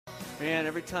Man,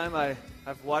 every time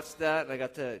I've watched that, I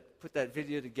got to put that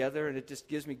video together, and it just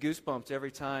gives me goosebumps every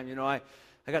time. You know, I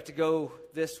got to go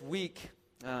this week.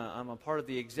 I'm a part of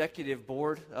the executive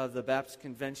board of the Baptist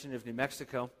Convention of New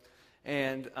Mexico,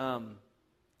 and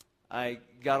I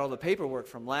got all the paperwork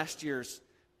from last year's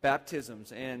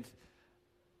baptisms, and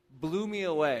blew me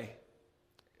away.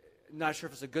 Not sure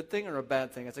if it's a good thing or a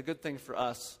bad thing. It's a good thing for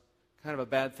us, kind of a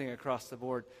bad thing across the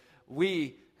board.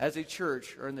 We, as a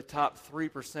church, are in the top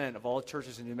 3% of all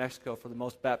churches in New Mexico for the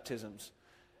most baptisms.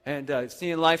 And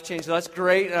seeing life change, so that's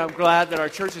great, and I'm glad that our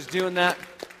church is doing that.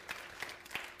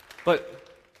 But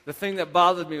the thing that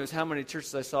bothered me was how many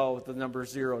churches I saw with the number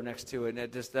 0 next to it,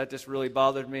 and that just really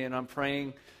bothered me, and I'm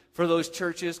praying for those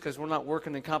churches because we're not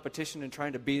working in competition and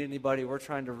trying to beat anybody. We're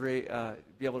trying to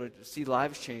be able to see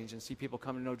lives change and see people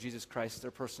come to know Jesus Christ as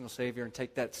their personal Savior and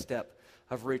take that step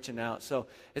of reaching out. So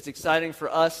it's exciting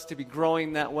for us to be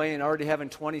growing that way and already having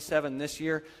 27 this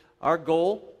year. Our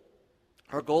goal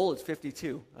is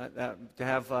 52, to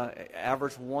have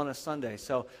average one a Sunday.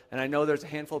 So, and I know there's a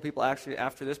handful of people actually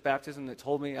after this baptism that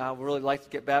told me I would really like to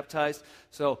get baptized.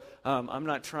 So I'm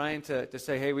not trying to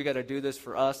say, hey, we got to do this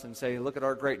for us and say, look at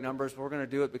our great numbers. We're going to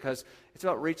do it because it's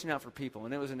about reaching out for people.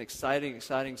 And it was an exciting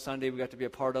Sunday we got to be a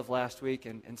part of last week,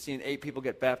 and seeing 8 people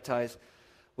get baptized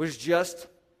was just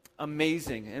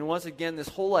amazing. And once again, this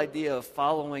whole idea of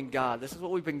following God, this is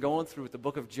what we've been going through with the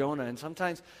book of Jonah. And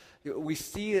sometimes we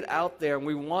see it out there, and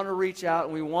we want to reach out,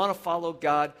 and we want to follow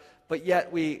God, but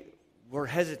yet we're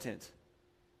hesitant.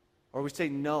 Or we say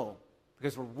no,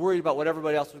 because we're worried about what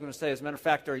everybody else is going to say. As a matter of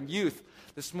fact, during youth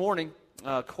this morning,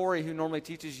 Corey, who normally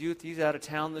teaches youth, he's out of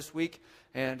town this week,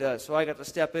 and so I got to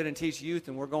step in and teach youth,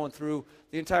 and we're going through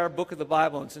the entire book of the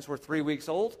Bible. And since we're 3 weeks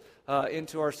old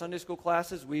into our Sunday school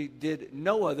classes, we did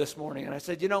Noah this morning. And I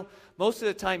said, most of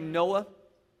the time Noah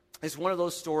is one of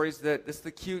those stories that it's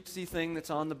the cutesy thing that's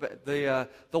on the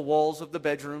walls of the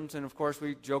bedrooms. And, of course,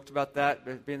 we joked about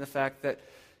that being the fact that,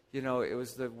 it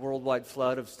was the worldwide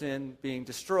flood of sin being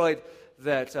destroyed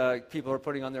that people are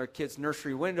putting on their kids'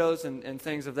 nursery windows and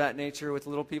things of that nature with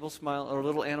little people smiling or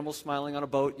little animals smiling on a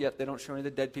boat, yet they don't show any of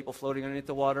the dead people floating underneath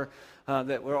the water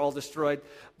that were all destroyed.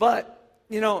 But,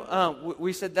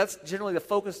 we said that's generally the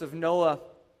focus of Noah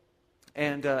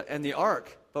and the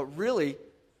ark. But really,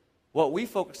 what we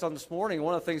focused on this morning,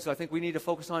 one of the things I think we need to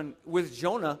focus on with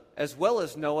Jonah as well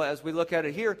as Noah as we look at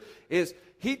it here, is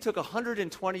he took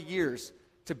 120 years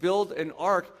to build an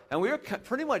ark, and we were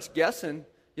pretty much guessing,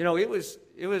 it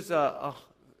was a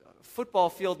football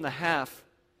field and a half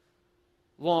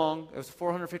long. It was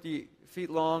 450 feet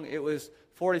long. It was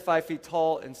 45 feet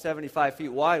tall and 75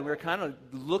 feet wide. We were kind of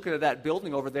looking at that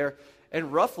building over there,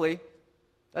 and roughly,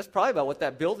 that's probably about what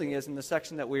that building is in the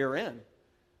section that we are in.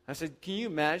 I said, can you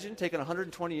imagine taking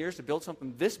 120 years to build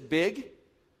something this big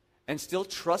and still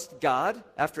trust God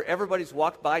after everybody's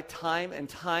walked by time and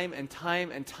time and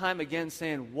time and time again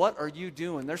saying, what are you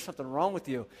doing? There's something wrong with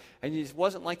you. And it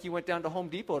wasn't like you went down to Home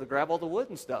Depot to grab all the wood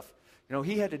and stuff.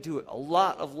 He had to do a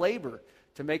lot of labor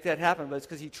to make that happen, but it's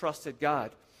because he trusted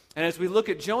God. And as we look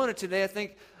at Jonah today, I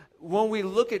think when we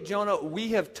look at Jonah, we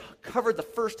have covered the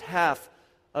first half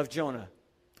of Jonah.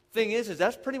 Thing is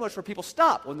that's pretty much where people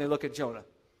stop when they look at Jonah.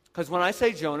 Because when I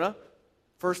say Jonah,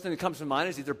 first thing that comes to mind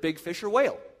is either big fish or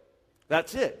whale.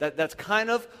 That's it. That's kind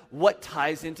of what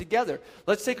ties in together.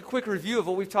 Let's take a quick review of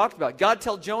what we've talked about. God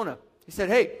told Jonah, he said,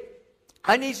 hey,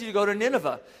 I need you to go to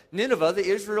Nineveh. Nineveh, the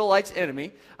Israelites'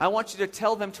 enemy. I want you to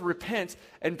tell them to repent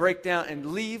and break down and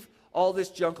leave all this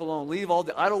junk alone. Leave all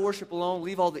the idol worship alone.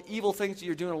 Leave all the evil things that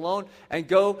you're doing alone and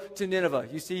go to Nineveh.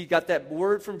 You see, he got that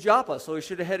word from Joppa, so he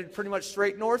should have headed pretty much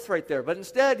straight north right there. But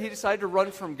instead, he decided to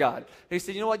run from God. And he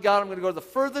said, you know what, God, I'm going to go to the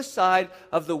furthest side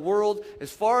of the world,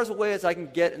 as far away as I can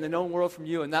get in the known world from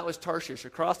you, and that was Tarshish,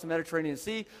 across the Mediterranean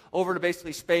Sea, over to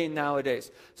basically Spain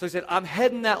nowadays. So he said, I'm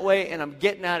heading that way, and I'm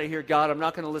getting out of here, God. I'm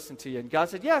not going to listen to you. And God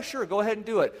said, yeah, sure, go ahead and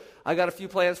do it. I got a few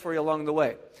plans for you along the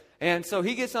way. And so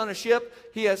he gets on a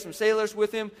ship. He has some sailors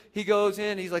with him. He goes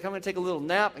in. He's like, I'm going to take a little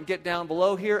nap and get down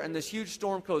below here. And this huge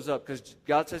storm goes up because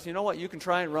God says, you know what? You can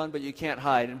try and run, but you can't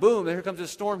hide. And boom, here comes a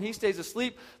storm. He stays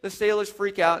asleep. The sailors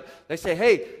freak out. They say,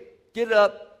 hey, get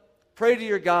up. Pray to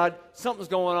your God. Something's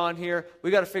going on here.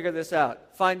 We got to figure this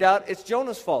out. Find out it's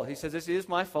Jonah's fault. He says, this is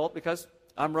my fault because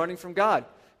I'm running from God.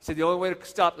 He said, the only way to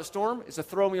stop the storm is to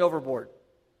throw me overboard.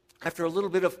 After a little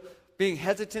bit of being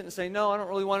hesitant and saying, no, I don't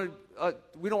really want to,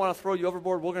 we don't want to throw you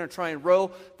overboard. We're going to try and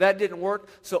row. That didn't work,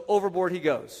 so overboard he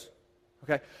goes.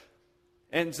 Okay?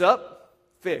 Ends up,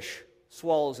 fish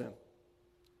swallows him.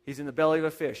 He's in the belly of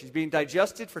a fish. He's being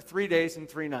digested for 3 days and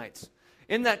 3 nights.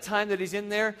 In that time that he's in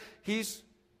there, he's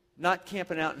not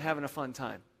camping out and having a fun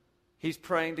time. He's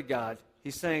praying to God.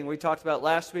 He's saying, we talked about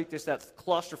last week, just that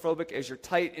claustrophobic, as you're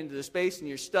tight into the space and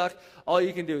you're stuck, all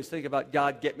you can do is think about,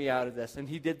 God, get me out of this. And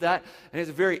he did that, and it's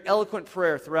a very eloquent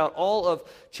prayer throughout all of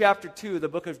chapter 2 of the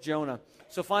book of Jonah.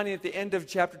 So finally, at the end of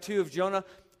chapter 2 of Jonah,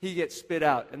 he gets spit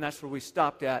out, and that's where we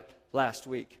stopped at last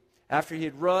week. After he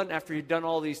had run, after he'd done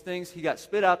all these things, he got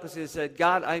spit out because he said,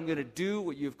 God, I'm going to do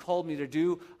what you've called me to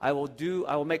do. I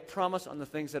will make promise on the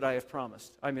things that I have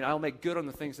promised. I will make good on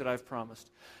the things that I've promised.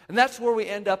 And that's where we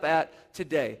end up at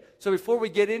today. So before we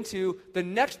get into the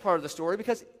next part of the story,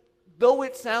 because though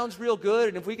it sounds real good,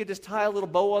 and if we could just tie a little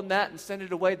bow on that and send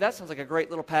it away, that sounds like a great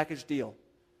little package deal.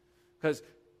 Because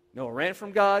Noah ran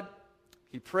from God,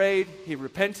 he prayed, he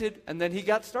repented, and then he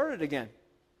got started again.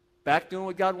 Back doing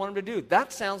what God wanted him to do.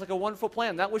 That sounds like a wonderful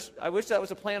plan. I wish that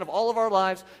was a plan of all of our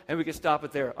lives, and we could stop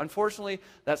it there. Unfortunately,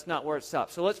 that's not where it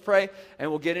stops. So let's pray, and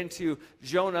we'll get into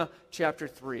Jonah chapter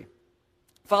 3.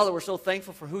 Father, we're so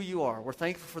thankful for who you are. We're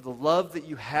thankful for the love that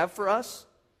you have for us.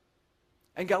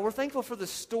 And God, we're thankful for the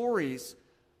stories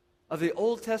of the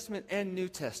Old Testament and New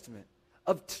Testament,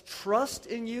 of trust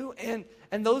in you and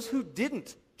those who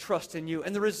didn't trust in you,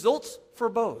 and the results for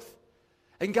both.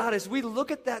 And God, as we look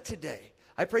at that today,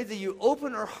 I pray that you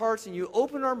open our hearts and you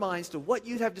open our minds to what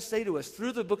you'd have to say to us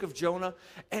through the book of Jonah,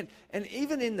 and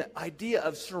even in the idea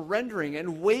of surrendering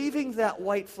and waving that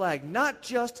white flag, not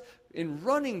just in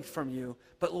running from you,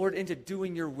 but, Lord, into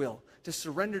doing your will, to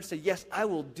surrender, to say, yes, I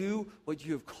will do what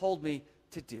you have called me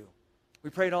to do.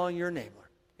 We pray it all in your name, Lord.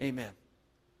 Amen.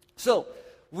 So,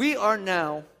 we are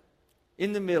now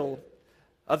in the middle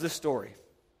of the story.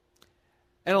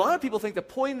 And a lot of people think the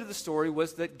point of the story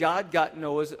was that God got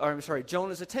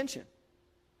Jonah's attention.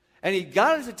 And he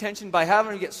got his attention by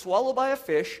having him get swallowed by a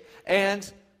fish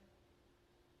and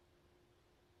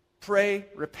pray,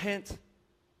 repent,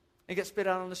 and get spit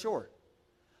out on the shore.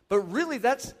 But really,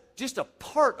 that's just a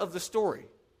part of the story.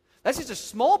 That's just a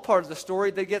small part of the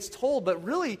story that gets told. But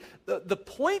really, the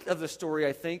point of the story,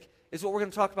 I think, is what we're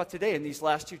going to talk about today in these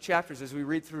last two chapters as we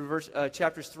read through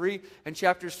chapters 3 and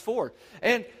chapters 4.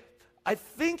 And I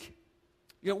think,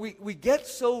 we get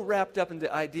so wrapped up in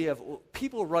the idea of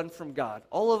people run from God.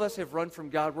 All of us have run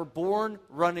from God. We're born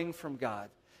running from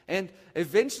God. And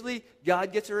eventually,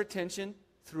 God gets our attention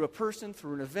through a person,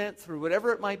 through an event, through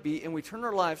whatever it might be, and we turn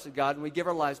our lives to God and we give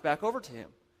our lives back over to him.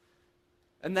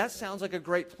 And that sounds like a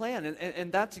great plan,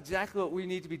 and that's exactly what we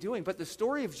need to be doing. But the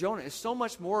story of Jonah is so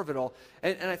much more of it all.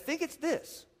 And I think it's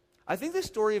this. I think the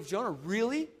story of Jonah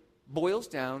really boils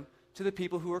down to the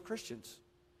people who are Christians.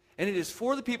 And it is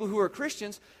for the people who are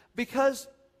Christians because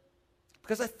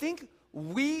I think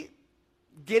we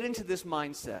get into this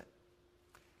mindset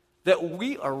that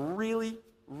we are really,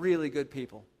 really good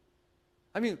people.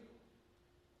 I mean,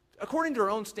 according to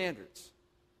our own standards,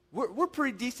 we're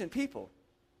pretty decent people.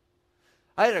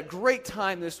 I had a great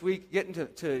time this week getting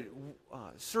to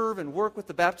serve and work with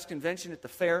the Baptist Convention at the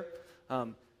fair.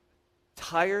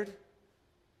 Tired.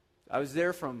 I was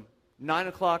there from 9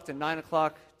 o'clock to 9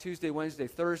 o'clock Tuesday, Wednesday,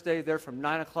 Thursday. There from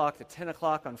 9 o'clock to 10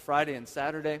 o'clock on Friday and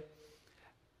Saturday.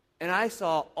 And I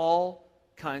saw all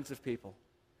kinds of people.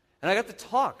 And I got to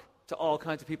talk to all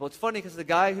kinds of people. It's funny because the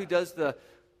guy who does the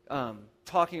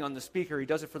talking on the speaker, he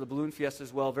does it for the Balloon Fiesta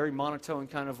as well, very monotone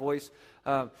kind of voice.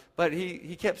 But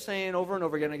he kept saying over and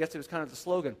over again, I guess it was kind of the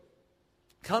slogan,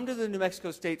 come to the New Mexico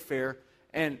State Fair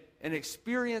and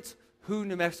experience who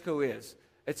New Mexico is.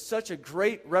 It's such a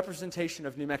great representation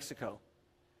of New Mexico.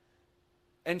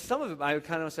 And some of it, I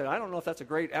kind of said, I don't know if that's a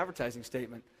great advertising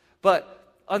statement.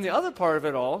 But on the other part of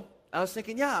it all, I was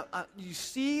thinking, you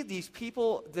see these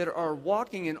people that are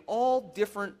walking in all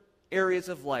different areas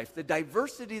of life. The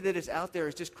diversity that is out there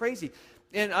is just crazy.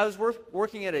 And I was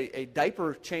working at a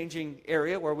diaper changing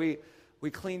area where we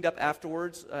cleaned up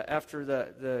afterwards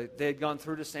after they had gone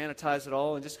through to sanitize it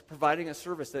all and just providing a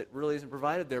service that really isn't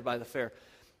provided there by the fair.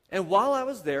 And while I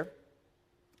was there,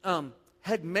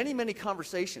 had many, many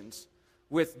conversations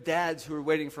with dads who were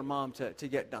waiting for mom to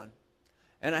get done.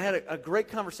 And I had a great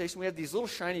conversation. We had these little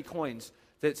shiny coins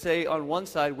that say on one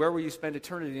side, where will you spend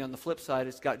eternity? On the flip side,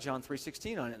 it's got John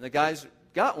 3:16 on it. And the guy's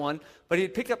got one, but he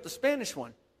had picked up the Spanish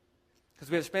one because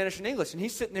we have Spanish and English. And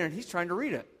he's sitting there and he's trying to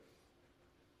read it.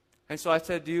 And so I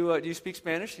said, do you speak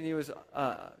Spanish? And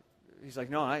he's like,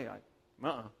 no,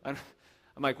 I'm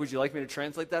like, would you like me to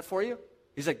translate that for you?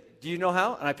 He's like, do you know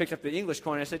how? And I picked up the English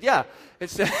coin and I said, yeah. It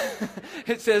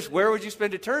says, where would you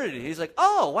spend eternity? He's like,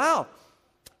 oh, wow.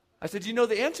 I said, do you know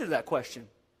the answer to that question?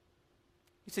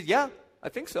 He said, yeah, I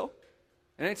think so.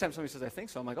 And anytime somebody says, I think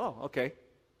so, I'm like, oh, okay.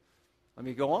 Let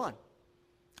me go on.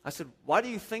 I said, why do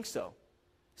you think so?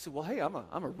 He said, well, hey, I'm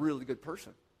a really good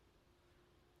person.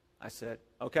 I said,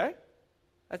 okay,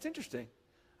 that's interesting.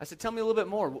 I said, tell me a little bit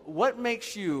more. What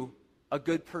makes you a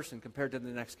good person compared to the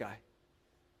next guy?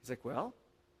 He's like, well,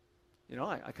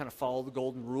 I kind of follow the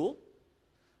golden rule.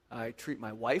 I treat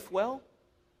my wife well.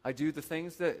 I do the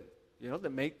things that,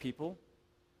 that make people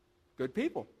good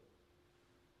people.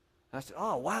 And I said,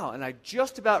 oh, wow. And I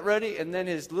just about ready, and then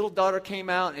his little daughter came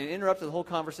out and interrupted the whole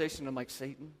conversation. I'm like,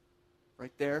 Satan,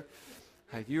 right there.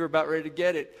 You were about ready to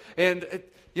get it. And,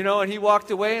 and he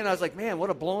walked away, and I was like, man, what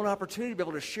a blown opportunity to be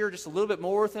able to share just a little bit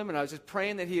more with him. And I was just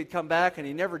praying that he had come back, and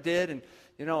he never did. And,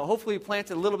 hopefully he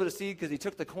planted a little bit of seed because he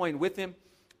took the coin with him.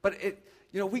 But,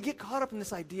 we get caught up in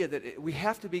this idea that we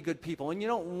have to be good people. And,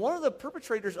 one of the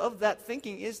perpetrators of that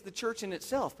thinking is the church in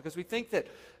itself, because we think that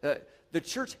the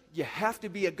church, you have to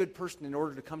be a good person in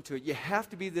order to come to it. You have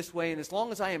to be this way, and as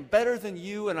long as I am better than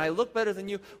you and I look better than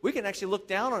you, we can actually look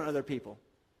down on other people.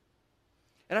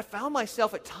 And I found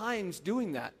myself at times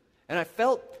doing that, and I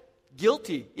felt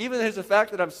guilty, even as the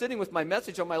fact that I'm sitting with my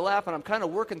message on my lap, and I'm kind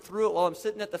of working through it while I'm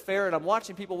sitting at the fair, and I'm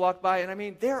watching people walk by, and I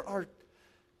mean, there are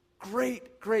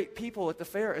great, great people at the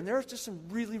fair, and there's just some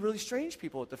really, really strange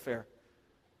people at the fair.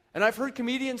 And I've heard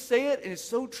comedians say it, and it's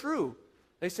so true.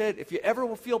 They said, if you ever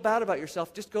will feel bad about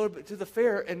yourself, just go to the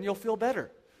fair and you'll feel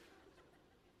better.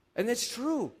 And it's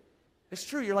true. It's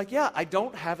true. You're like, yeah, I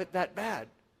don't have it that bad.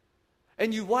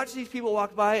 And you watch these people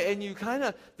walk by, and you kind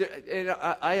of, and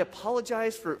I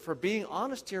apologize for being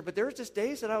honest here, but there was just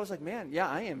days that I was like, man, yeah,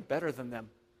 I am better than them.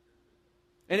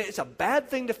 And it's a bad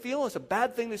thing to feel, it's a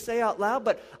bad thing to say out loud,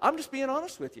 but I'm just being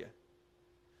honest with you.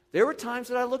 There were times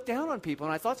that I looked down on people,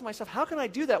 and I thought to myself, how can I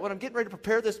do that when I'm getting ready to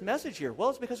prepare this message here? Well,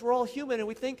 it's because we're all human, and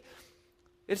we think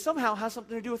it somehow has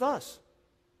something to do with us.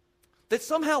 That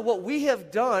somehow what we have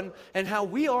done and how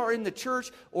we are in the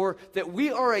church, or that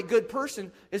we are a good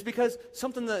person, is because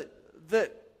something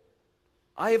that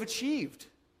I have achieved,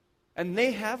 and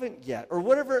they haven't yet, or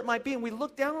whatever it might be. And we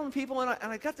look down on people, and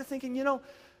I got to thinking,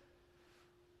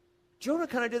 Jonah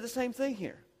kind of did the same thing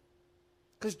here.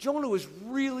 Because Jonah was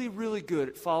really, really good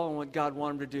at following what God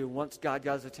wanted him to do once God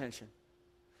got his attention.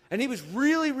 And he was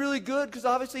really, really good because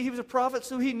obviously he was a prophet,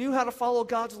 so he knew how to follow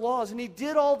God's laws. And he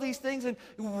did all these things, and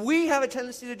we have a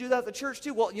tendency to do that at the church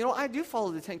too. Well, I do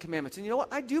follow the Ten Commandments. And you know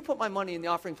what? I do put my money in the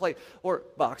offering plate, or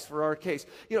box for our case.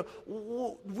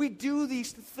 We do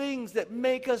these things that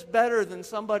make us better than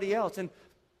somebody else. And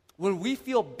when we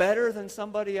feel better than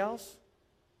somebody else,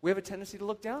 we have a tendency to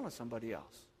look down on somebody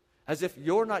else, as if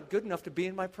you're not good enough to be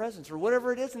in my presence, or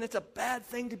whatever it is, and it's a bad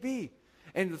thing to be.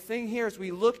 And the thing here is,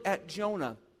 we look at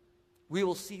Jonah, we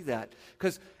will see that,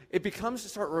 because it becomes to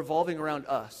start revolving around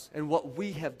us and what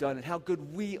we have done and how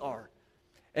good we are.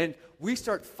 And we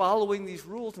start following these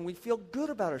rules, and we feel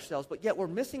good about ourselves, but yet we're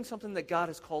missing something that God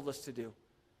has called us to do.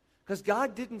 Because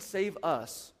God didn't save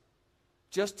us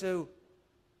just to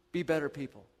be better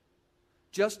people,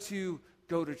 just to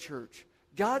go to church.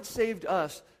 God saved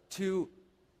us to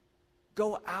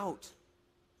go out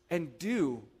and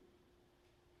do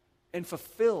and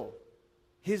fulfill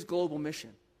his global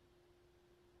mission.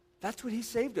 That's what he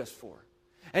saved us for.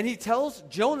 And he tells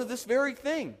Jonah this very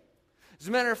thing. As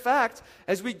a matter of fact,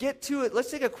 as we get to it, let's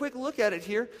take a quick look at it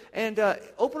here. And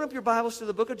open up your Bibles to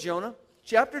the book of Jonah,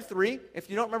 chapter 3. If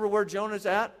you don't remember where Jonah's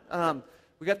at,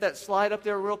 we got that slide up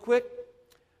there real quick.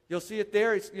 You'll see it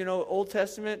there. It's, Old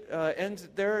Testament ends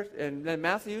there, and then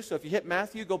Matthew. So if you hit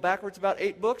Matthew, go backwards about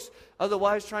 8 books.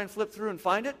 Otherwise, try and flip through and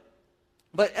find it.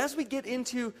 But as we get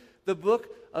into the book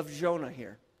of Jonah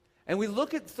here, and we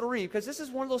look at 3, because this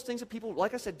is one of those things that people,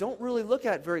 like I said, don't really look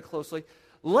at very closely.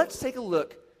 Let's take a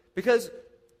look, because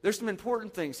there's some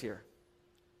important things here.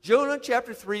 Jonah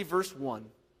chapter 3, verse 1.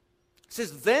 It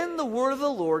says, "Then the word of the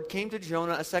Lord came to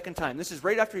Jonah a second time." This is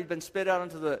right after he'd been spit out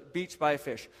onto the beach by a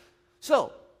fish.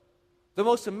 So, the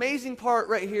most amazing part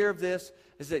right here of this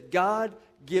is that God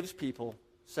gives people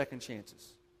second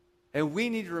chances. And we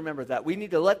need to remember that. We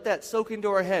need to let that soak into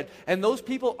our head. And those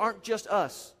people aren't just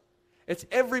us. It's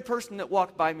every person that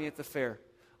walked by me at the fair.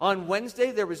 On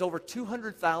Wednesday, there was over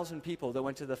 200,000 people that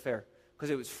went to the fair because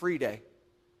it was free day.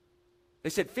 They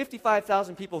said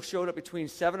 55,000 people showed up between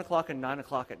 7 o'clock and 9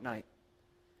 o'clock at night.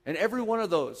 And every one of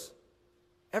those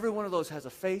has a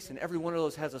face, and every one of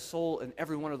those has a soul, and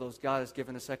every one of those God has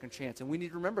given a second chance. And we need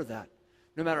to remember that.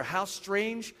 No matter how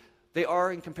strange they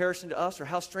are in comparison to us, or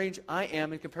how strange I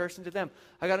am in comparison to them.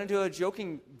 I got into a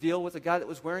joking deal with a guy that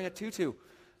was wearing a tutu.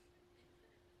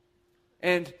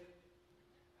 And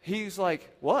he's like,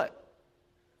 "What?"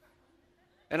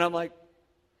 And I'm like,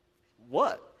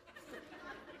 "What?"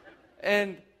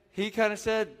 And he kind of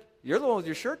said, "You're the one with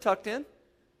your shirt tucked in."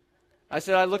 I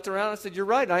said, I looked around and I said, "You're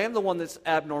right, I am the one that's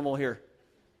abnormal here.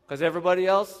 Because everybody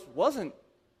else wasn't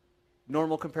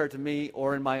normal compared to me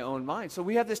or in my own mind. So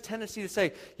we have this tendency to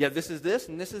say, yeah, this is this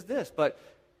and this is this, but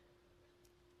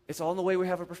it's all in the way we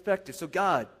have a perspective. So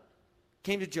God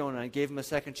came to Jonah and gave him a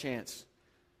second chance.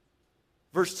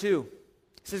 Verse 2,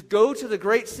 it says, "Go to the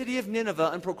great city of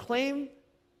Nineveh and proclaim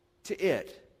to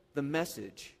it the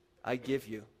message I give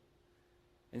you."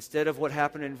 Instead of what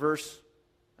happened in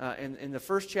in the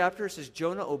first chapter, it says,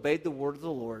 Jonah obeyed the word of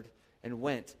the Lord and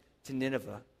went to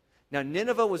Nineveh. Now,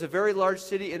 Nineveh was a very large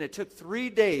city, and it took 3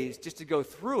 days just to go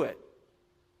through it.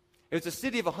 It was a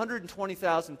city of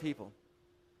 120,000 people.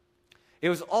 It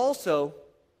was also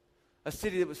a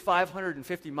city that was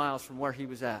 550 miles from where he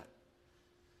was at.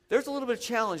 There's a little bit of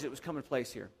challenge that was coming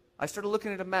place here. I started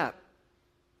looking at a map.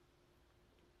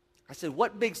 I said,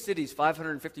 what big city is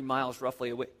 550 miles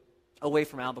roughly away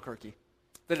from Albuquerque?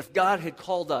 That if God had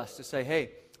called us to say,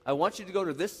 hey, I want you to go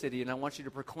to this city and I want you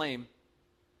to proclaim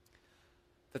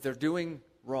that they're doing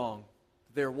wrong,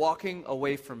 they're walking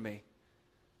away from me,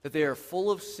 that they are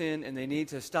full of sin and they need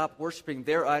to stop worshiping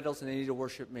their idols and they need to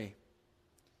worship me.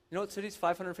 You know what city's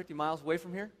 550 miles away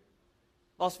from here?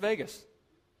 Las Vegas.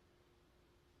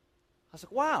 I was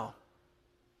like, wow.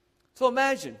 So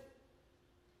imagine,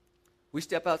 we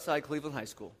step outside Cleveland High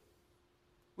School.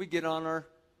 We get on our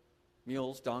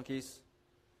mules, donkeys,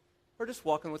 or just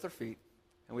walking with our feet,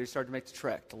 and we start to make the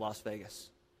trek to Las Vegas.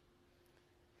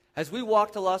 As we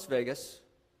walk to Las Vegas,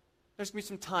 there's going to be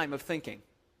some time of thinking.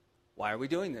 Why are we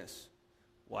doing this?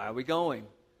 Why are we going?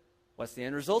 What's the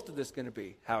end result of this going to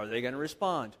be? How are they going to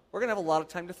respond? We're going to have a lot of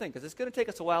time to think, because it's going to take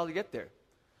us a while to get there.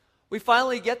 We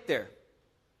finally get there.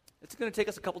 It's going to take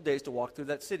us a couple days to walk through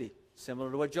that city,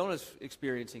 similar to what Jonah's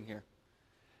experiencing here.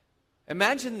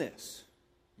 Imagine this.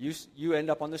 You end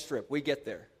up on the strip. We get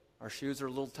there. Our shoes are a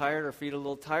little tired. Our feet are a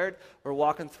little tired. We're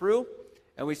walking through,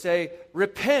 and we say,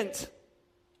 repent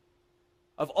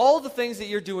of all the things that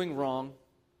you're doing wrong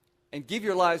and give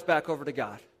your lives back over to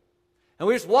God. And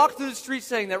we just walk through the street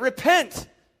saying that, repent,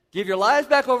 give your lives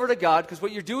back over to God because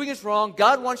what you're doing is wrong.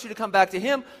 God wants you to come back to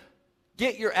Him.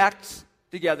 Get your acts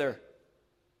together.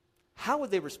 How would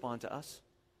they respond to us?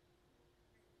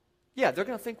 Yeah, they're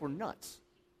going to think we're nuts.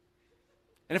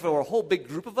 And if it were a whole big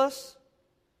group of us,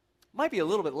 it might be a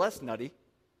little bit less nutty.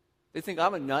 They think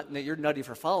I'm a nut and that you're nutty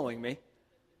for following me.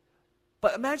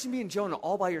 But imagine being Jonah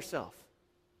all by yourself.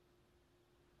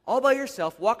 All by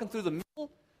yourself, walking through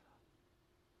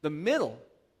the middle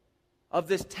of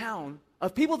this town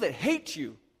of people that hate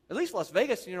you. At least Las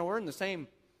Vegas, we're in the same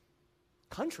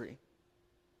country.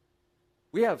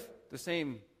 We have the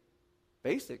same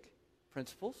basic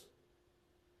principles.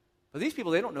 But these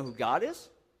people, they don't know who God is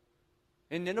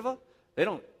in Nineveh. They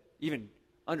don't even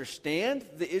understand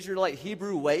the Israelite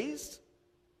Hebrew ways.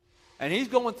 And he's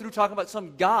going through talking about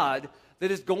some God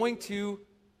that is going to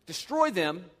destroy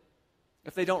them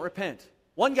if they don't repent.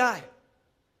 One guy.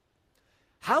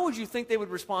 How would you think they would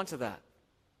respond to that?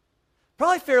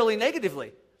 Probably fairly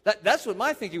negatively. That's what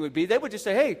my thinking would be. They would just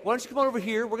say, hey, why don't you come on over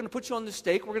here? We're going to put you on the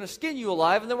stake. We're going to skin you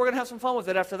alive, and then we're going to have some fun with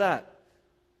it after that.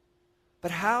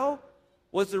 But how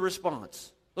was the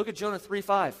response? Look at Jonah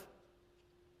 3:5.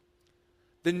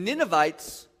 The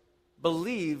Ninevites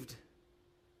believed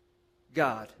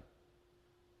God.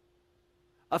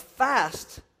 A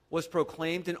fast was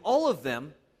proclaimed, and all of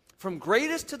them, from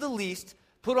greatest to the least,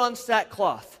 put on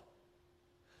sackcloth.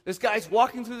 This guy's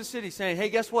walking through the city saying, hey,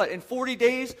 guess what? In 40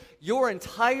 days, your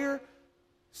entire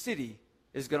city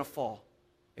is going to fall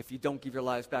if you don't give your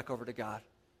lives back over to God.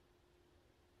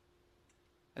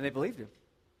 And they believed him.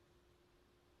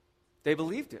 They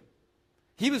believed him.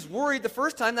 He was worried the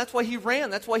first time. That's why he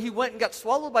ran. That's why he went and got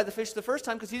swallowed by the fish the first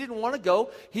time, because he didn't want to go.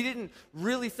 He didn't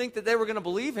really think that they were going to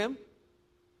believe him.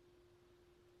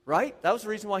 Right? That was the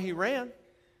reason why he ran.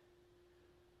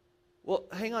 Well,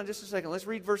 hang on just a second. Let's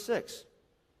read verse 6.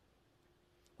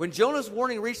 When Jonah's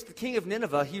warning reached the king of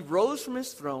Nineveh, he rose from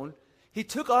his throne. He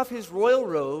took off his royal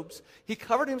robes. He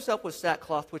covered himself with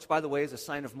sackcloth, which, by the way, is a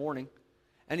sign of mourning.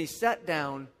 And he sat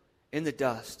down in the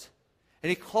dust. And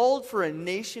he called for a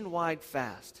nationwide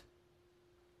fast.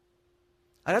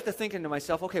 I'd have to think into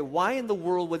myself, okay, why in the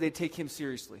world would they take him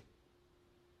seriously?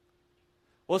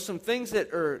 Well, some things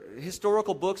that are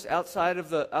historical books outside of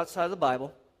the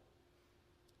Bible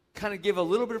kind of give a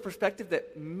little bit of perspective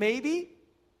that maybe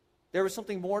there was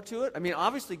something more to it. I mean,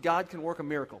 obviously God can work a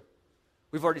miracle.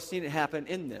 We've already seen it happen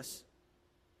in this.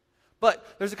 But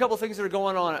there's a couple things that are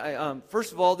going on.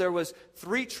 First of all, there was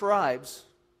 3 tribes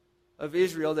of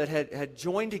Israel that had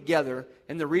joined together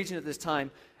in the region at this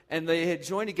time, and they had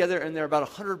joined together, and they're about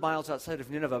 100 miles outside of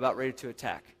Nineveh, about ready to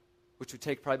attack, which would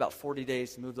take probably about 40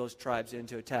 days to move those tribes in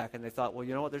to attack. And they thought, well,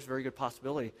 you know what, there's a very good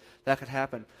possibility that could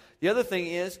happen. The other thing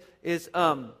is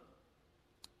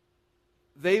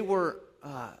there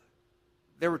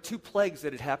were 2 plagues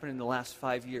that had happened in the last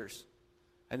 5 years.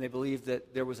 And they believed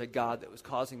that there was a god that was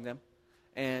causing them,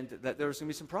 and that there was going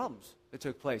to be some problems that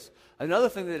took place. Another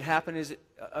thing that happened is,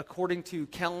 according to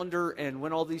calendar and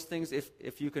when all these things,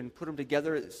 if you can put them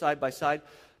together side by side,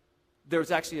 there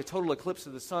was actually a total eclipse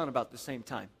of the sun about the same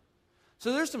time.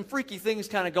 So there's some freaky things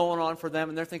kind of going on for them,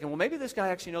 and they're thinking, well, maybe this guy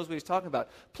actually knows what he's talking about.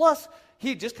 Plus, he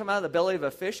had just come out of the belly of a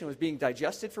fish and was being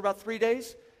digested for about 3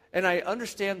 days, and I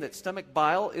understand that stomach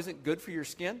bile isn't good for your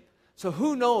skin. So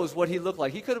who knows what he looked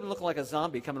like? He could have been looking like a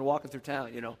zombie coming walking through town,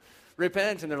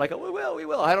 repent, and they're like, oh, we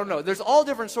will. I don't know. There's all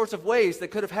different sorts of ways that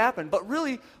could have happened, but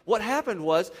really what happened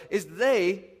is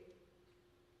they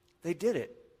did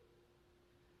it.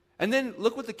 And then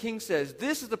look what the king says.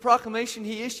 This is the proclamation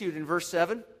he issued in verse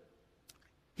 7.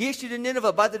 He issued in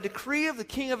Nineveh by the decree of the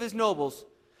king of his nobles,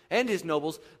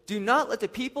 do not let the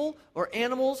people or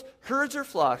animals, herds or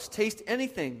flocks taste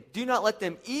anything. Do not let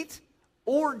them eat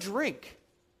or drink.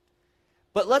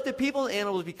 But let the people and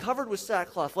animals be covered with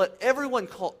sackcloth. Let everyone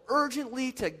call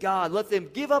urgently to God. Let them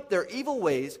give up their evil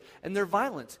ways and their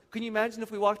violence. Can you imagine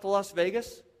if we walked to Las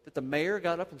Vegas, that the mayor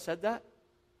got up and said that?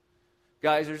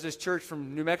 Guys, there's this church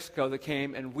from New Mexico that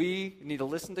came, and we need to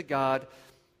listen to God.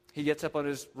 He gets up on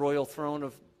his royal throne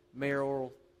of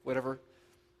mayoral whatever,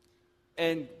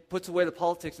 and puts away the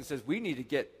politics and says, we need to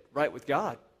get right with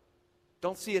God.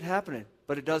 Don't see it happening,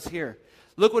 but it does here.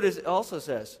 Look what it also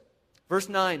says. Verse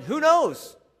 9, who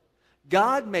knows?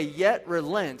 God may yet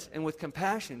relent and with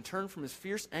compassion turn from his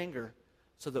fierce anger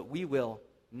so that we will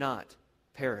not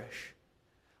perish.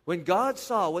 When God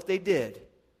saw what they did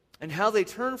and how they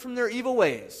turned from their evil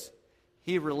ways,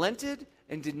 he relented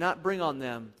and did not bring on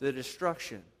them the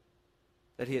destruction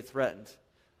that he had threatened.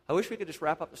 I wish we could just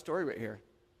wrap up the story right here,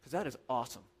 because that is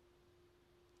awesome.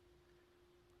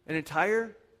 An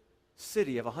entire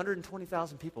city of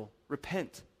 120,000 people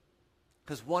repent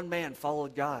because one man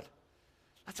followed God.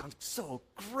 That sounds so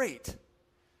great.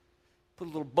 Put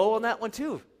a little bow on that one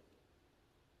too.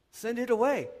 Send it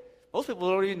away. Most people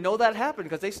don't even know that happened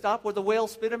because they stopped where the whale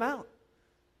spit him out.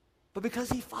 But because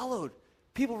he followed,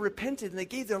 people repented and they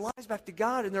gave their lives back to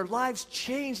God, and their lives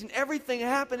changed and everything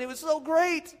happened. It was so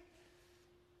great.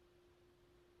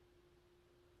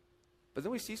 But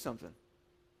then we see something,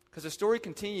 because the story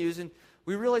continues, and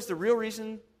we realize the real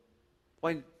reason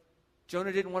why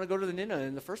Jonah didn't want to go to the Nineveh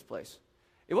in the first place.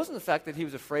 It wasn't the fact that he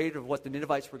was afraid of what the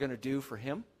Ninevites were going to do for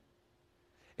him.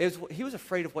 He was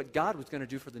afraid of what God was going to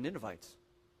do for the Ninevites.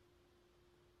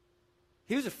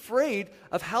 He was afraid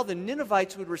of how the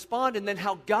Ninevites would respond, and then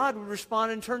how God would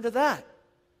respond in turn to that.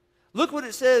 Look what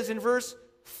it says in verse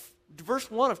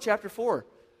 1 of chapter 4.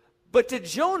 But to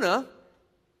Jonah,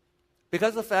 because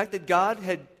of the fact that God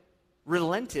had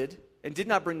relented and did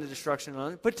not bring the destruction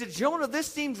on it, but to Jonah this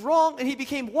seemed wrong, and he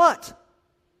became what?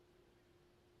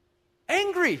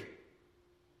 Angry.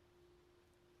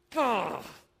 Oh,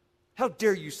 how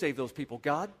dare you save those people,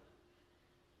 God?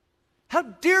 How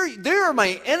dare you? They are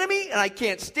my enemy, and I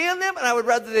can't stand them, and I would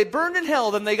rather they burned in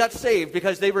hell than they got saved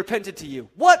because they repented to you.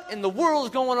 What in the world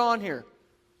is going on here?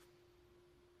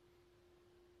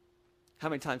 How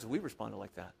many times have we responded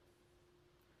like that?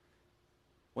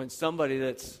 When somebody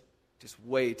that's just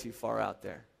way too far out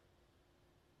there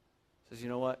says, you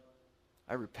know what?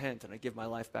 I repent and I give my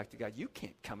life back to God. You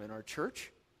can't come in our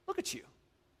church. Look at you.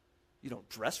 You don't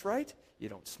dress right. You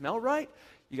don't smell right.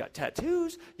 You got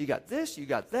tattoos. You got this. You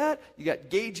got that. You got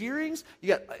gauge earrings. You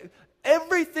got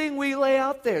everything we lay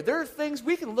out there. There are things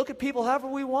we can look at people however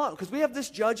we want, because we have this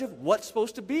judge of what's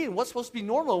supposed to be and what's supposed to be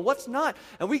normal and what's not.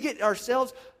 And we get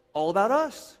ourselves all about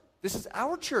us. This is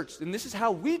our church, and this is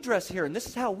how we dress here, and this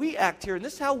is how we act here, and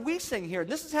this is how we sing here, and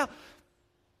this is how...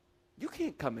 You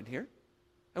can't come in here.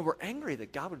 And we're angry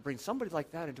that God would bring somebody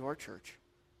like that into our church.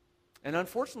 And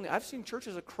unfortunately, I've seen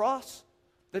churches across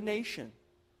the nation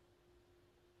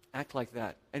act like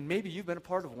that. And maybe you've been a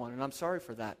part of one, and I'm sorry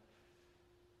for that.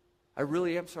 I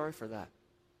really am sorry for that.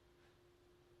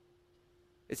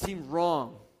 It seemed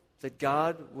wrong that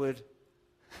God would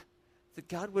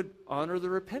honor the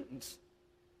repentance.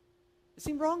 It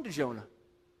seemed wrong to Jonah.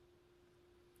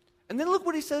 And then look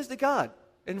what he says to God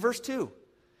in verse 2.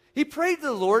 He prayed to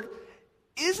the Lord,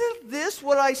 isn't this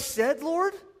what I said,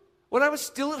 Lord, when I was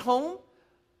still at home?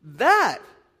 That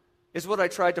is what I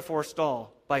tried to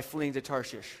forestall by fleeing to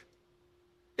Tarshish.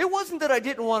 It wasn't that I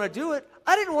didn't want to do it.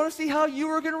 I didn't want to see how you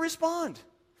were going to respond.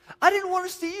 I didn't want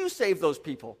to see you save those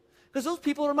people, because those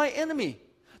people are my enemy.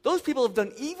 Those people have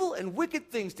done evil and wicked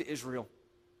things to Israel,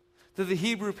 to the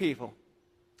Hebrew people.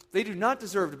 They do not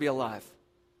deserve to be alive.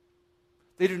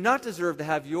 They do not deserve to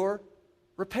have your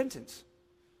repentance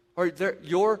or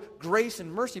your grace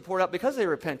and mercy poured out because they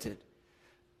repented.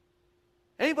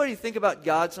 Anybody think about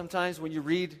God sometimes when you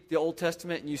read the Old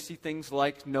Testament and you see things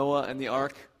like Noah and the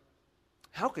ark?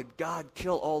 How could God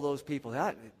kill all those people?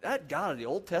 That God of the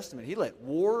Old Testament, he let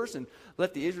wars and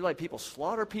let the Israelite people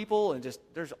slaughter people, and just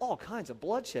there's all kinds of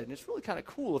bloodshed. And it's really kind of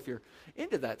cool if you're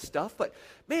into that stuff. But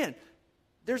man,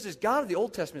 there's this God of the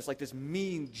Old Testament. It's like this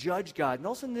mean judge God. And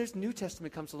all of a sudden this New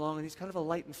Testament comes along, and he's kind of a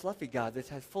light and fluffy God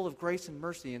that's full of grace and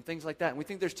mercy and things like that. And we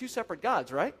think there's two separate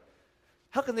gods, right?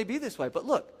 How can they be this way? But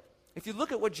look, if you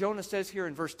look at what Jonah says here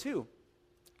in verse 2,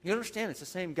 you understand it's the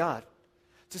same God.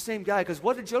 It's the same guy, because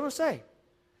what did Jonah say?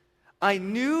 I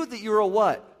knew that you were a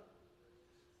what?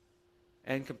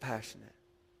 And compassionate.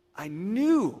 I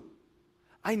knew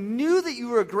that you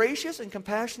were a gracious and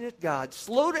compassionate God,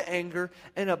 slow to anger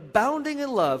and abounding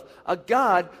in love, a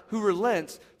God who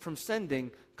relents from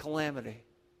sending calamity.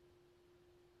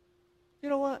 You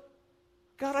know what?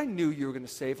 God, I knew you were going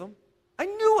to save them. I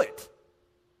knew it.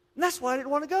 And that's why I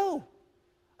didn't want to go.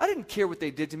 I didn't care what they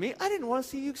did to me. I didn't want to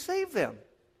see you save them.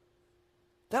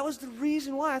 That was the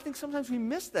reason why. I think sometimes we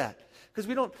miss that, because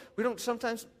we don't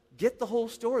sometimes get the whole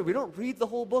story. We don't read the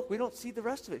whole book. We don't see the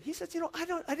rest of it. He says,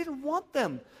 I didn't want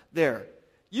them there.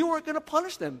 You weren't going to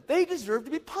punish them. They deserve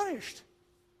to be punished.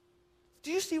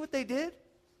 Do you see what they did?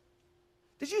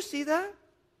 Did you see that?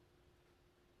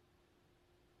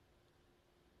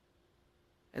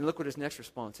 And look what his next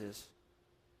response is.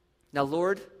 Now,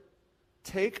 Lord,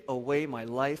 take away my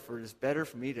life, for it is better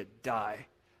for me to die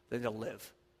than to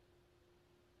live.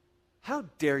 How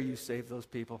dare you save those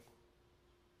people?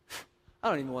 I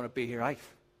don't even want to be here.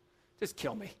 Just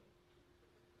kill me.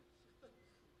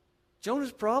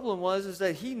 Jonah's problem is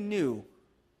that he knew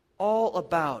all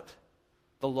about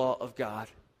the law of God.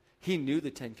 He knew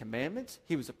the Ten Commandments.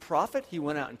 He was a prophet. He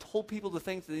went out and told people the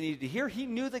things that they needed to hear. He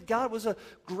knew that God was a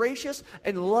gracious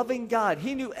and loving God.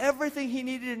 He knew everything he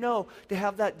needed to know to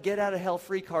have that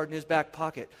get-out-of-hell-free card in his back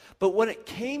pocket. But when it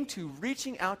came to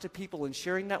reaching out to people and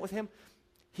sharing that with him,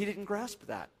 he didn't grasp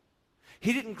that.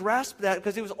 He didn't grasp that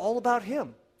because it was all about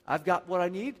him. I've got what I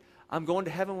need. I'm going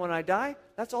to heaven when I die.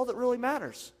 That's all that really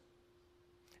matters.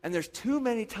 And there's too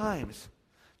many times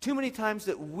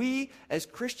that we as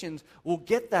Christians will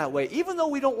get that way, even though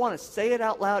we don't want to say it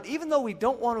out loud, even though we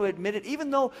don't want to admit it, even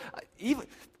when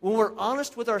we're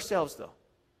honest with ourselves, though.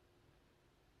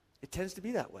 It tends to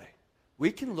be that way.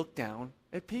 We can look down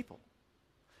at people.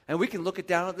 And we can look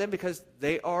down at them because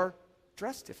they are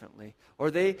dress differently,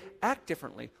 or they act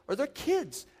differently, or their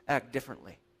kids act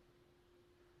differently.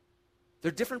 They're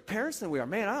different parents than we are.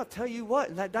 Man, I'll tell you what,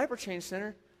 in that diaper change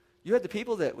center, you had the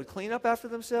people that would clean up after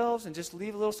themselves and just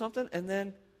leave a little something, and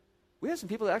then we had some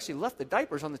people that actually left the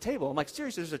diapers on the table. I'm like,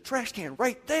 seriously, there's a trash can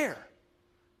right there.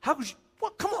 How could you,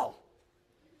 what, come on.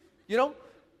 You know,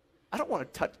 I don't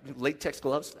want to touch latex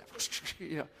gloves.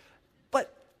 You know,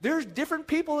 but there's different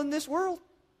people in this world.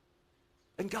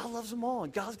 And God loves them all,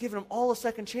 and God's given them all a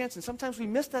second chance. And sometimes we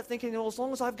miss that thinking, well, as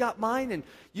long as I've got mine and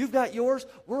you've got yours,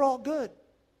 we're all good.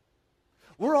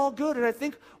 We're all good. And I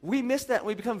think we miss that, and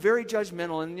we become very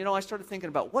judgmental. And, I started thinking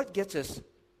about what gets us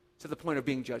to the point of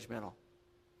being judgmental.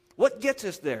 What gets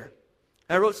us there?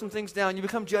 And I wrote some things down. You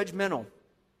become judgmental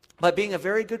by being a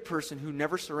very good person who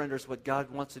never surrenders what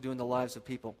God wants to do in the lives of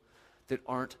people that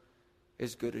aren't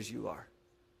as good as you are,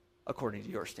 according to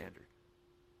your standard.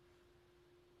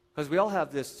 Because we all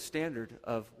have this standard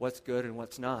of what's good and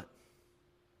what's not.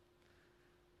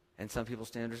 And some people's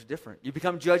standards are different. You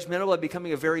become judgmental by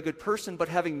becoming a very good person, but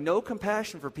having no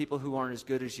compassion for people who aren't as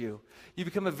good as you. You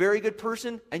become a very good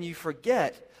person, and you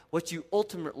forget what you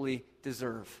ultimately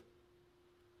deserve.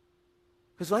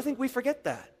 Because I think we forget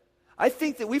that. I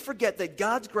think that we forget that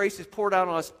God's grace is poured out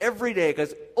on us every day,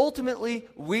 because ultimately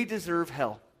we deserve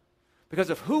hell. Because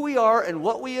of who we are and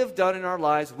what we have done in our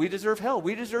lives, we deserve hell.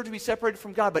 We deserve to be separated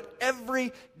from God. But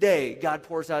every day, God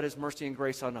pours out his mercy and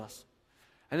grace on us.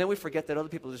 And then we forget that other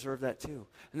people deserve that too.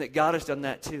 And that God has done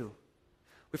that too.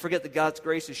 We forget that God's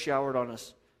grace is showered on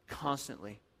us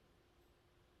constantly.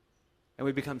 And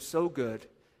we become so good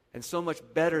and so much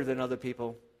better than other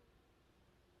people.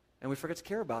 And we forget to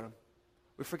care about them.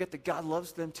 We forget that God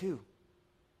loves them too.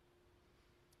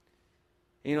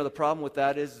 And the problem with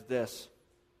that is this.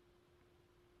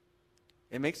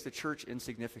 It makes the church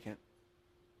insignificant.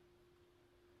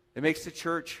 It makes the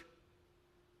church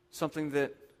something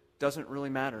that doesn't really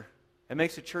matter. It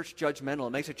makes the church judgmental.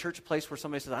 It makes a church a place where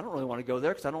somebody says, I don't really want to go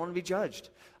there because I don't want to be judged.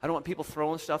 I don't want people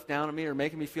throwing stuff down on me or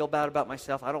making me feel bad about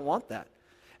myself. I don't want that.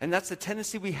 And that's the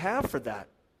tendency we have for that.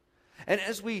 And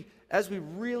as we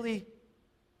really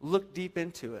look deep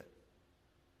into it,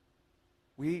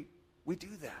 we do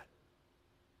that.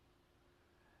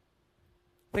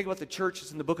 Think about the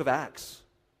churches in the book of Acts.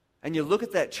 And you look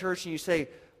at that church and you say,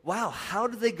 wow, how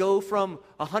did they go from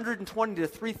 120 to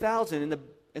 3,000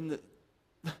 in the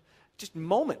just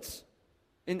moments,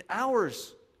 in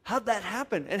hours? How did that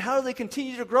happen? And how do they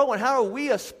continue to grow? And how are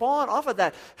we a spawn off of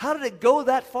that? How did it go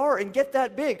that far and get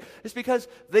that big? It's because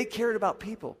they cared about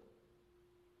people.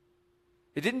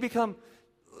 It didn't become,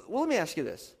 well, let me ask you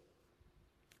this.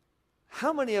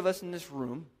 How many of us in this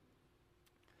room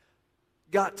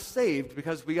got saved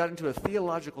because we got into a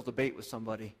theological debate with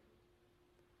somebody?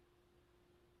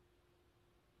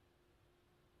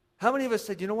 How many of us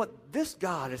said, you know what, this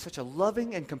God is such a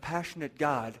loving and compassionate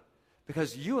God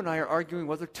because you and I are arguing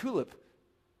whether tulip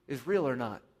is real or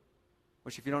not?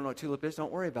 Which, if you don't know what tulip is,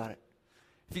 don't worry about it.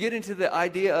 If you get into the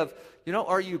idea of,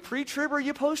 are you pre-trib or are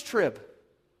you post-trib?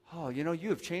 Oh, you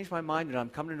have changed my mind and I'm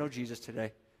coming to know Jesus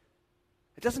today.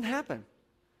 It doesn't happen.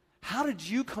 How did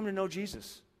you come to know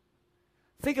Jesus?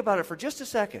 Think about it for just a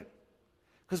second.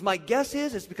 Because my guess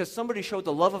is it's because somebody showed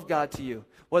the love of God to you.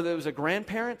 Whether it was a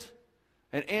grandparent,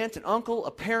 an aunt, an uncle,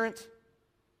 a parent,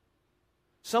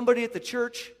 somebody at the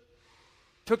church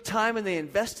took time and they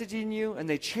invested in you and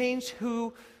they changed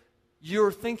who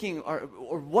you're thinking or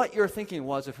what your thinking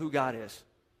was of who God is.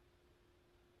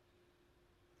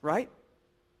 Right?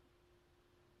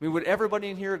 I mean, would everybody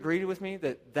in here agree with me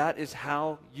that that is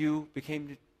how you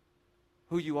became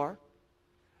who you are?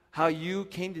 How you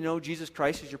came to know Jesus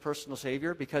Christ as your personal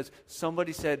Savior? Because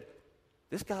somebody said,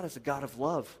 this God is a God of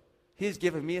love. He has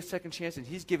given me a second chance, and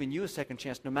He's given you a second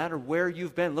chance no matter where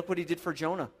you've been. Look what He did for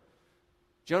Jonah.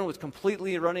 Jonah was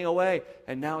completely running away,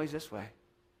 and now he's this way.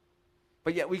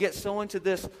 But yet we get so into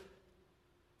this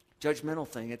judgmental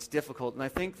thing. It's difficult. And I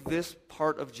think this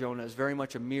part of Jonah is very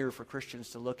much a mirror for Christians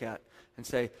to look at and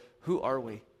say, who are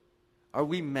we? Are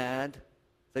we mad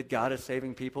that God is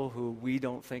saving people who we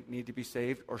don't think need to be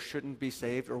saved or shouldn't be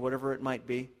saved or whatever it might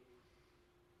be?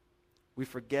 We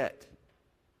forget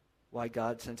why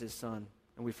God sent His Son,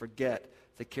 and we forget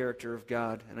the character of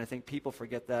God. And I think people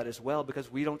forget that as well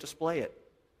because we don't display it.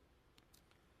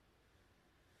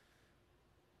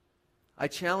 I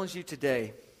challenge you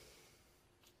today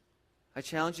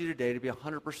to be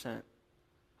 100%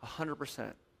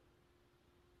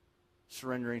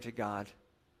 surrendering to God.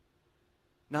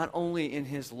 Not only in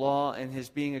His law and His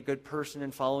being a good person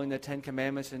and following the 10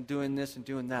 Commandments and doing this and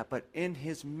doing that, but in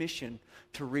His mission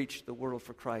to reach the world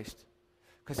for Christ.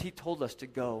 Because He told us to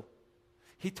go.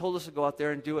 He told us to go out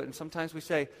there and do it. And sometimes we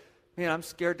say, man, I'm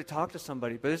scared to talk to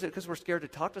somebody. But is it because we're scared to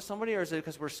talk to somebody, or is it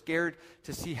because we're scared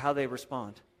to see how they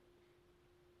respond?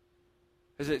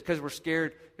 Is it because we're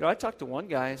scared? I talked to one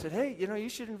guy and said, hey, you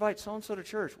should invite so-and-so to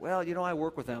church. Well, I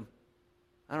work with them.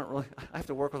 I have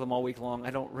to work with them all week long.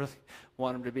 I don't really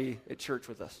want them to be at church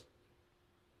with us.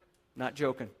 Not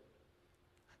joking.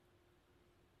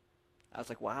 I was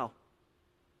like, wow.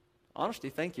 Honesty,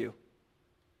 thank you.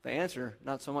 The answer,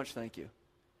 not so much thank you.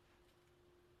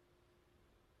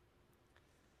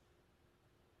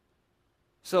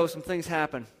 So some things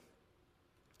happen.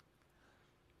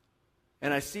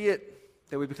 And I see it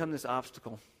that we become this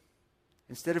obstacle.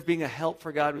 Instead of being a help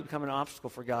for God, we become an obstacle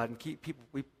for God and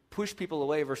we push people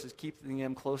away versus keeping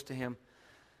them close to Him.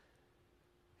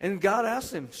 And God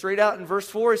asks him straight out in verse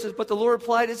 4, He says, but the Lord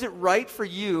replied, is it right for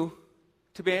you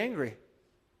to be angry?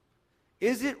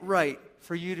 Is it right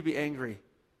for you to be angry?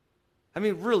 I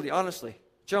mean, really, honestly,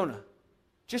 Jonah,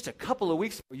 just a couple of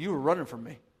weeks ago, you were running from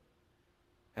me.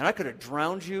 And I could have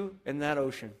drowned you in that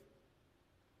ocean.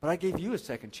 But I gave you a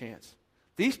second chance.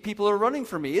 These people are running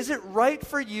from me. Is it right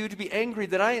for you to be angry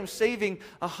that I am saving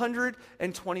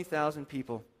 120,000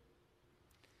 people?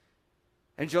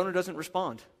 And Jonah doesn't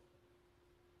respond.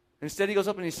 Instead, he goes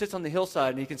up and he sits on the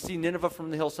hillside, and he can see Nineveh from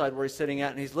the hillside where he's sitting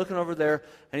at, and he's looking over there,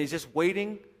 and he's just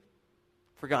waiting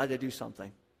for God to do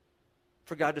something.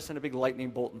 For God to send a big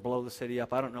lightning bolt and blow the city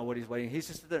up. I don't know what he's waiting. He's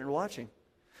just there and watching.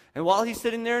 And while he's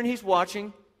sitting there and he's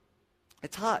watching,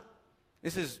 it's hot.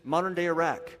 This is modern-day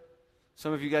Iraq.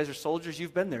 Some of you guys are soldiers.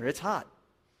 You've been there. It's hot.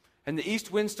 And the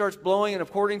east wind starts blowing, and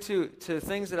according to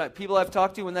things that people I've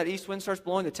talked to, when that east wind starts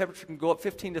blowing, the temperature can go up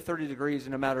 15 to 30 degrees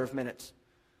in a matter of minutes.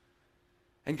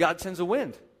 And God sends a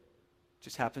wind. It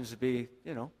just happens to be,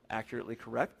 accurately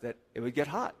correct that it would get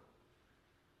hot.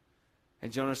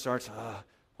 And Jonah starts,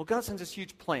 well, God sends this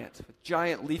huge plant with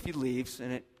giant leafy leaves,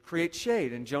 and it creates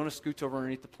shade. And Jonah scoots over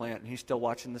underneath the plant, and he's still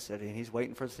watching the city, and he's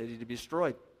waiting for the city to be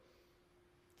destroyed.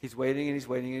 He's waiting, and he's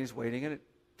waiting, and he's waiting, and it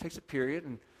takes a period.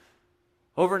 And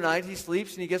overnight, he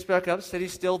sleeps, and he gets back up, the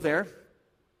city's still there.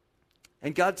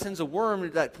 And God sends a worm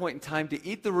at that point in time to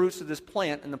eat the roots of this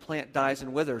plant, and the plant dies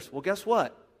and withers. Well, guess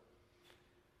what?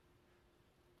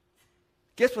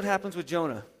 Guess what happens with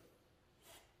Jonah?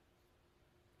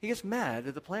 He gets mad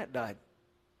that the plant died.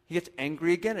 He gets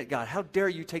angry again at God. How dare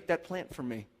you take that plant from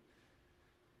me?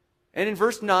 And in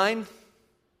verse 9,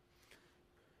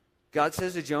 God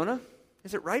says to Jonah,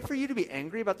 is it right for you to be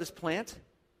angry about this plant?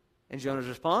 And Jonah's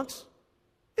response,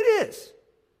 it is.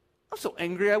 I'm so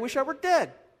angry I wish I were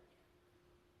dead.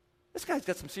 This guy's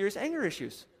got some serious anger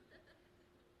issues.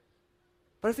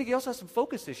 But I think he also has some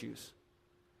focus issues.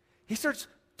 He starts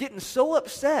getting so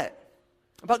upset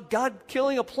about God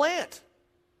killing a plant,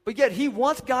 but yet he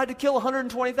wants God to kill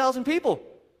 120,000 people.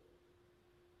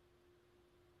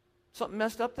 Something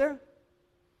messed up there?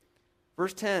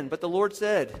 Verse 10, but the Lord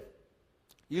said,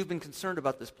 you've been concerned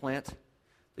about this plant,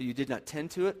 that you did not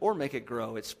tend to it or make it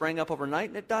grow. It sprang up overnight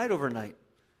and it died overnight.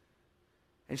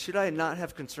 And should I not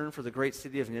have concern for the great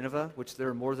city of Nineveh, which there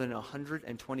are more than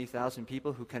 120,000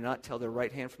 people who cannot tell their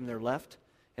right hand from their left,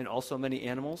 and also many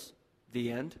animals?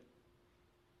 The end.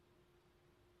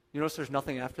 You notice there's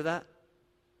nothing after that?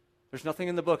 There's nothing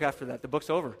in the book after that. The book's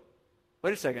over.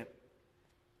 Wait a second.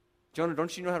 Jonah,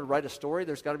 don't you know how to write a story?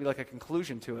 There's got to be like a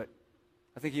conclusion to it.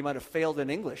 I think he might have failed in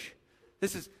English.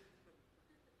 This is,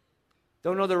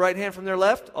 don't know their right hand from their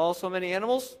left, also many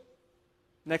animals?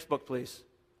 Next book, please.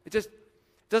 It just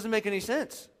doesn't make any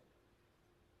sense.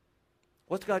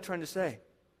 What's God trying to say?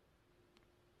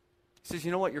 He says,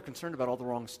 you know what? You're concerned about all the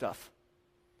wrong stuff.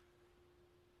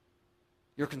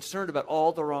 You're concerned about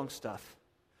all the wrong stuff.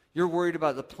 You're worried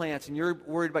about the plants, and you're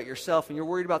worried about yourself, and you're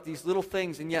worried about these little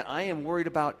things, and yet I am worried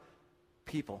about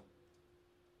people.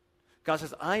 God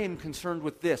says, I am concerned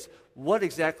with this. What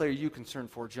exactly are you concerned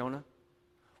for, Jonah?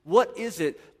 What is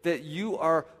it that you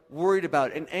are worried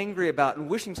about and angry about and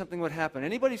wishing something would happen?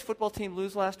 Anybody's football team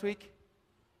lose last week?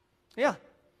 Yeah.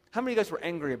 How many of you guys were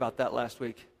angry about that last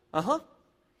week? Uh-huh.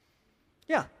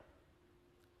 Yeah.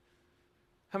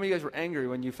 How many of you guys were angry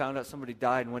when you found out somebody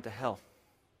died and went to hell?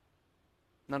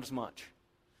 Not as much.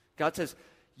 God says,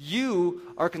 you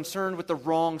are concerned with the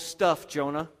wrong stuff,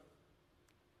 Jonah.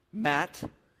 Matt,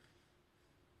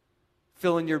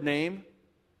 fill in your name.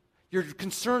 You're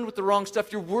concerned with the wrong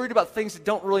stuff. You're worried about things that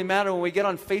don't really matter. When we get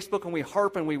on Facebook and we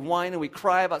harp and we whine and we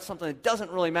cry about something that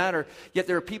doesn't really matter, yet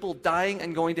there are people dying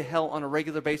and going to hell on a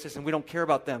regular basis, and we don't care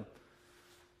about them.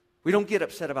 We don't get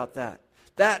upset about that.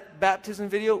 That baptism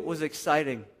video was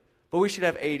exciting, but we should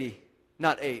have 80,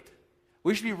 not 8.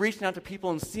 We should be reaching out to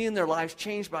people and seeing their lives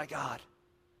changed by God.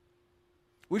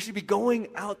 We should be going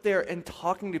out there and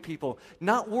talking to people,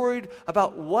 not worried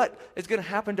about what is going to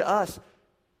happen to us,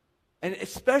 and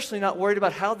especially not worried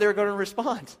about how they're going to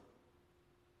respond.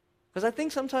 Because I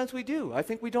think sometimes we do. I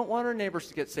think we don't want our neighbors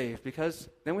to get saved because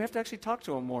then we have to actually talk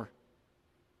to them more.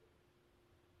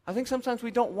 I think sometimes we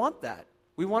don't want that.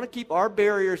 We want to keep our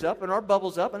barriers up and our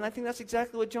bubbles up, and I think that's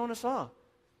exactly what Jonah saw.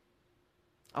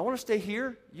 I want to stay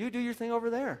here. You do your thing over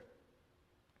there.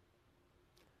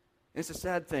 And it's a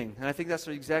sad thing, and I think that's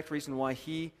the exact reason why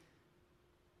he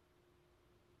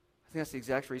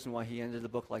ended the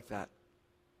book like that.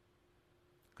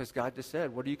 Because God just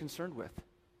said, what are you concerned with?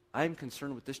 I am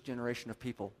concerned with this generation of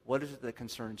people. What is it that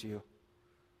concerns you?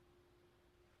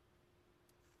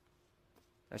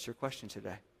 That's your question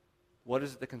today. What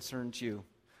is it that concerns you?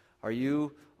 Are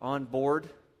you on board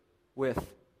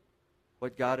with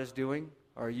what God is doing,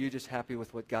 or are you just happy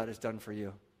with what God has done for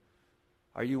you?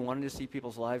 Are you wanting to see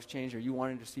people's lives change? Are you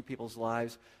wanting to see people's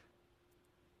lives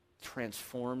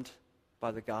transformed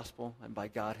by the gospel and by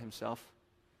God himself?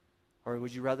 Or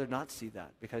would you rather not see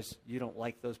that because you don't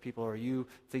like those people or you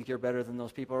think you're better than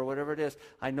those people or whatever it is?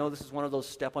 I know this is one of those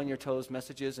step on your toes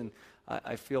messages, and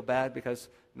I feel bad because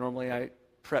normally I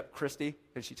prep Christy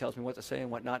and she tells me what to say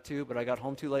and what not to, but I got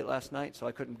home too late last night, so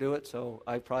I couldn't do it. So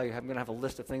I'm going to have a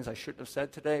list of things I shouldn't have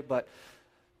said today, but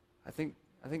I think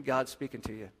God's speaking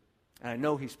to you. And I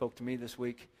know he spoke to me this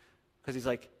week because he's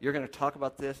like, you're going to talk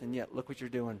about this, and yet look what you're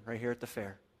doing right here at the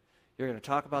fair. You're going to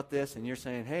talk about this, and you're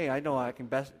saying, hey, I know I can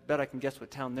bet I can guess what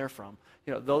town they're from.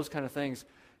 You know, those kind of things.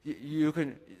 You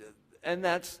can, and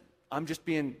I'm just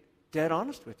being dead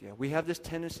honest with you. We have this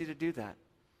tendency to do that.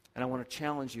 And I want to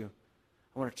challenge you.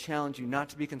 I want to challenge you not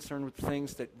to be concerned with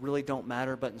things that really don't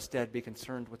matter, but instead be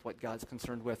concerned with what God's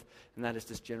concerned with, and that is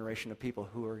this generation of people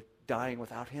who are dying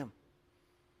without him.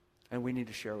 And we need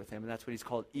to share with him, and that's what he's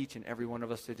called each and every one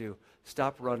of us to do.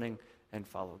 Stop running and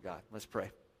follow God. Let's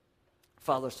pray.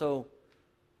 Father, so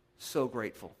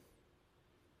grateful.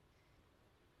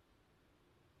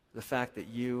 The fact that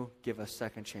you give us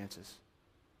second chances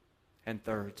and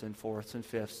thirds and fourths and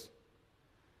fifths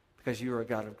because you are a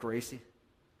God of grace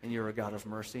and you're a God of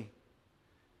mercy.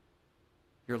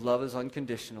 Your love is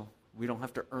unconditional. We don't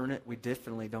have to earn it. We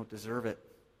definitely don't deserve it.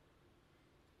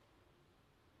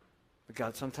 But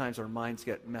God, sometimes our minds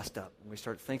get messed up and we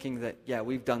start thinking that, yeah,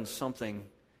 we've done something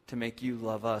to make you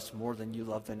love us more than you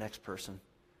love the next person.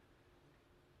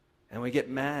 And we get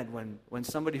mad when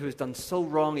somebody who has done so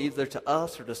wrong either to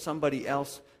us or to somebody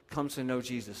else comes to know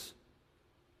Jesus.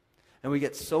 And we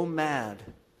get so mad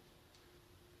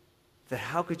that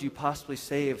how could you possibly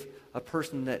save a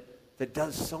person that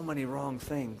does so many wrong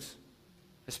things,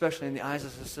 especially in the eyes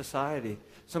of the society?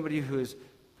 Somebody who has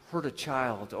hurt a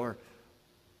child or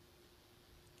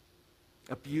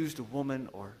abused a woman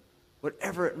or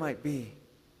whatever it might be.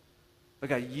 But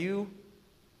God, you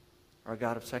are a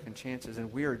God of second chances,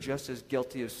 and we are just as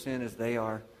guilty of sin as they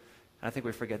are. And I think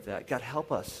we forget that. God,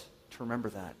 help us to remember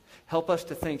that. Help us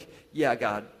to think, yeah,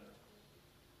 God,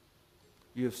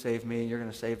 you have saved me, and you're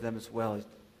going to save them as well.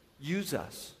 Use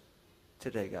us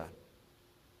today, God,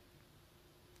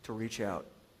 to reach out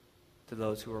to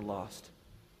those who are lost.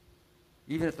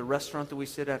 Even at the restaurant that we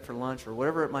sit at for lunch or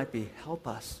whatever it might be, help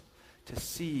us to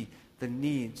see the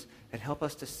needs and help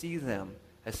us to see them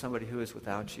as somebody who is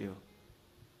without you,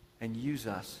 and use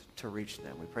us to reach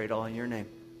them. We pray it all in your name.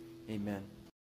 Amen.